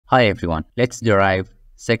Hi everyone, let's derive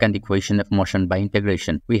second equation of motion by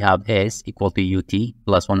integration. We have s equal to ut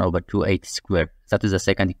plus 1 over 2at squared. That is the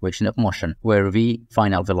second equation of motion, where v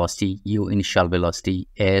final velocity, u initial velocity,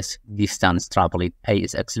 s distance traveled, a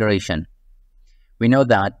is acceleration. We know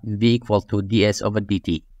that v equal to ds over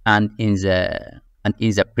dt, and in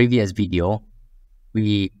the previous video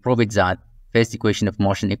we proved that first equation of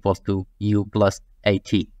motion equals to u plus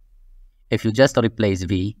at. If you just replace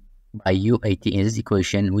v by uat in this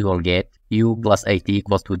equation, we will get u plus at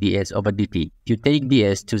equals to ds over dt. If you take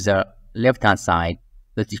ds to the left-hand side,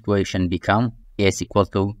 this equation becomes s equals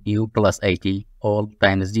to u plus at all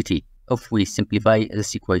times dt. If we simplify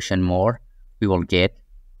this equation more, we will get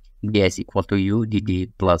ds equal to u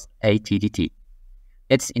dt plus at dt.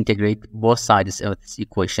 Let's integrate both sides of this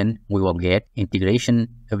equation. We will get integration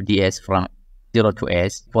of ds from 0 to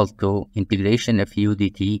s equals to integration of u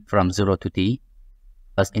dt from 0 to t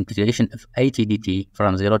plus integration of at dt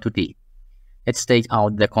from 0 to t. Let's take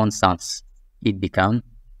out the constants. It becomes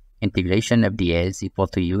integration of ds equal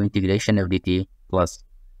to u integration of dt plus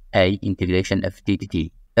a integration of t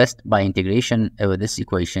dt. Just by integration of this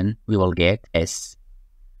equation, we will get s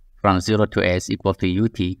from 0 to s equal to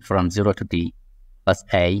ut from 0 to t plus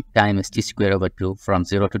a times t squared over 2 from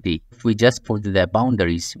 0 to t. If we just put the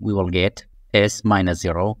boundaries, we will get s minus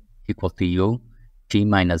 0 equal to u t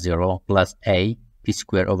minus 0 plus a t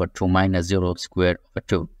squared over 2 minus 0 squared over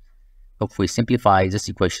 2. If we simplify this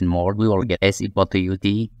equation more, we will get s equal to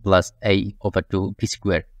ut plus a over 2 t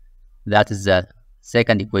squared. That is the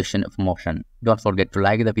second equation of motion. Don't forget to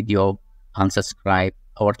like the video and subscribe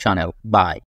our channel. Bye.